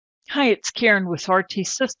Hi, it's Karen with RT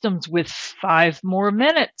Systems with 5 more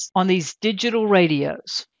minutes on these digital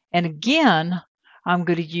radios. And again, I'm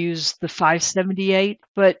going to use the 578,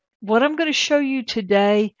 but what I'm going to show you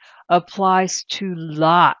today applies to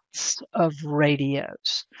lots of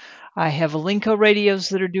radios. I have Alinco radios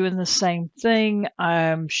that are doing the same thing.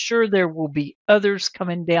 I'm sure there will be others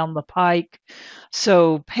coming down the pike.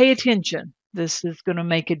 So pay attention. This is going to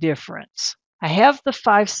make a difference. I have the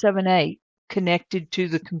 578 connected to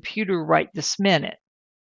the computer right this minute.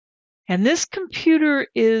 And this computer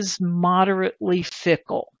is moderately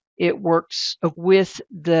fickle. It works with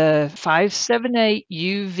the 578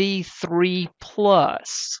 UV3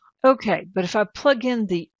 Plus. Okay, but if I plug in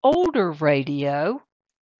the older radio,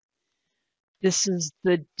 this is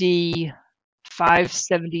the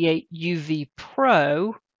D578 UV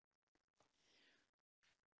Pro.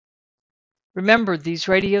 Remember, these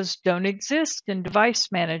radios don't exist in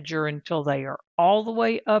Device Manager until they are all the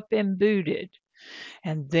way up and booted,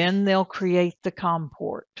 and then they'll create the COM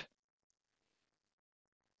port.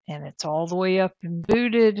 And it's all the way up and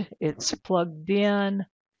booted, it's plugged in,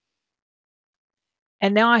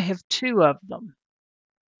 and now I have 2 of them.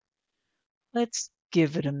 Let's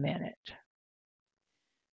give it a minute.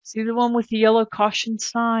 See the one with the yellow caution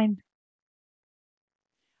sign?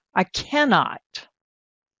 I cannot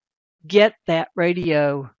get that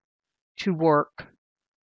radio to work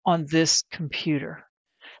on this computer.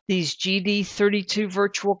 These GD32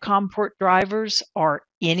 virtual COM port drivers are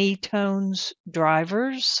Anytone's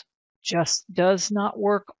drivers. Just does not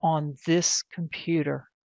work on this computer.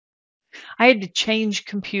 I had to change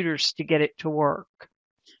computers to get it to work.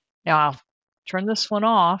 Now I'll turn this one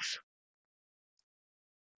off.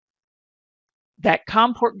 That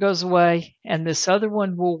COM port goes away and this other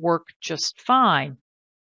one will work just fine.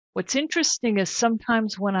 What's interesting is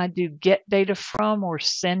sometimes when I do get data from or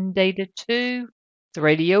send data to, the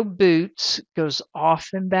radio boots, goes off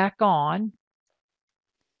and back on.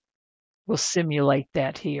 We'll simulate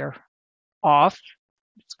that here. Off,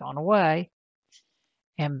 it's gone away,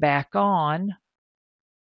 and back on.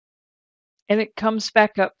 And it comes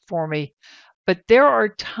back up for me. But there are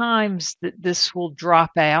times that this will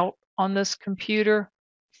drop out on this computer.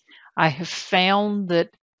 I have found that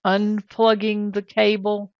unplugging the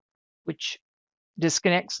cable, which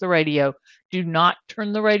disconnects the radio, do not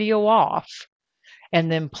turn the radio off,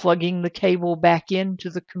 and then plugging the cable back into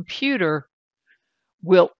the computer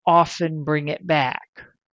will often bring it back.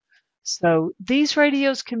 So these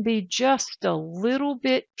radios can be just a little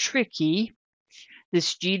bit tricky.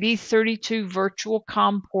 This GD32 virtual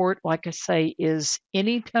COM port, like I say, is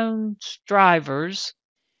Anytone's drivers.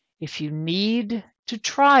 If you need to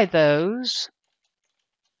try those,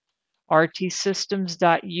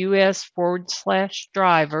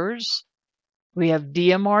 rtsystems.us/drivers. We have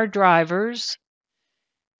DMR drivers,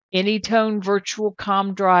 Anytone virtual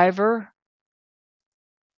COM driver,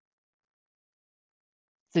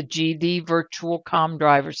 the GD virtual COM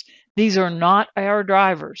drivers. These are not our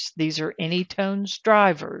drivers. These are Anytone's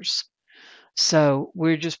drivers. So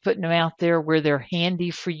we're just putting them out there where they're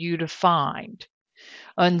handy for you to find.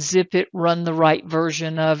 Unzip it, run the right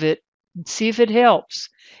version of it, and see if it helps.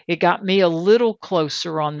 It got me a little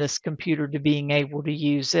closer on this computer to being able to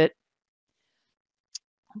use it.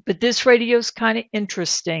 But this radio is kind of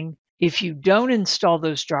interesting. If you don't install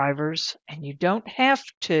those drivers, and you don't have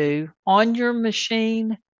to, on your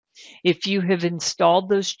machine, if you have installed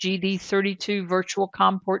those GD32 virtual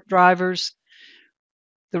COM port drivers,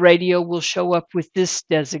 the radio will show up with this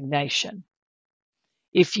designation.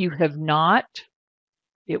 If you have not,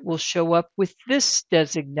 it will show up with this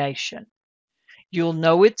designation. You'll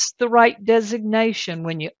know it's the right designation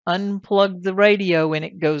when you unplug the radio and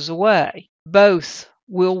it goes away. Both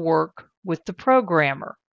will work with the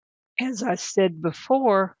programmer. As I said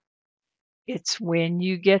before, it's when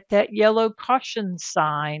you get that yellow caution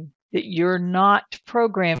sign that you're not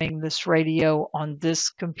programming this radio on this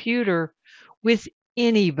computer with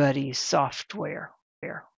anybody's software.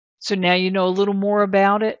 So now you know a little more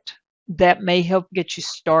about it. That may help get you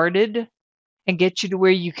started and get you to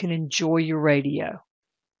where you can enjoy your radio.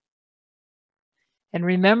 And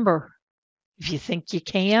remember, if you think you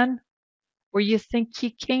can or you think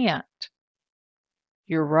you can't,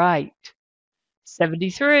 you're right.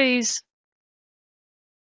 73s.